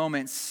 in these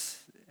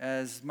moments,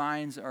 as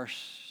minds are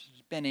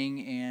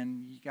spinning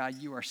and God,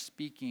 you are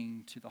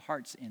speaking to the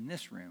hearts in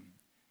this room,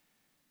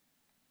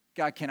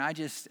 God, can I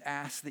just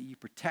ask that you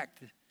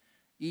protect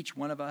each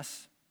one of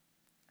us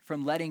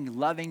from letting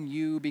loving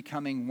you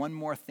becoming one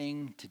more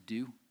thing to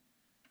do?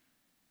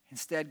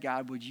 Instead,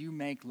 God, would you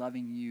make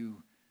loving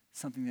you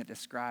something that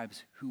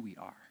describes who we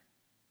are?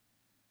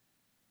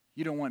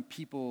 You don't want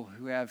people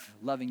who have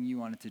loving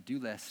you on a to-do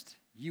list.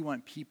 You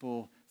want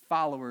people,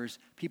 followers,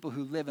 people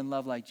who live and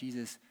love like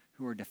Jesus,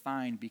 who are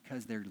defined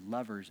because they're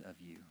lovers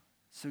of you.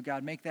 So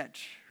God, make that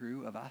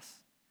true of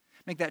us.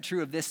 Make that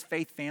true of this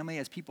faith family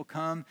as people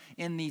come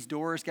in these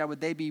doors. God,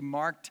 would they be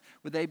marked?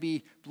 Would they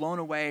be blown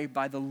away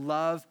by the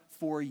love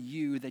for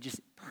you that just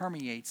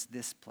permeates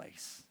this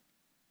place?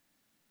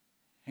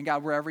 And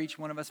God, wherever each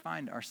one of us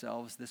find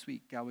ourselves this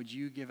week, God, would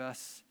you give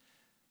us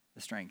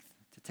the strength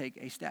to take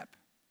a step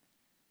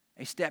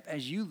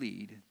as you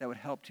lead that would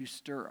help to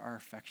stir our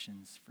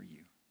affections for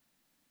you.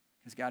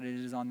 Because God, it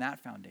is on that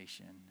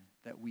foundation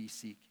that we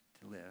seek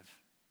to live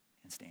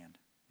and stand.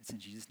 It's in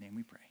Jesus' name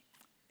we pray.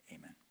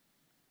 Amen.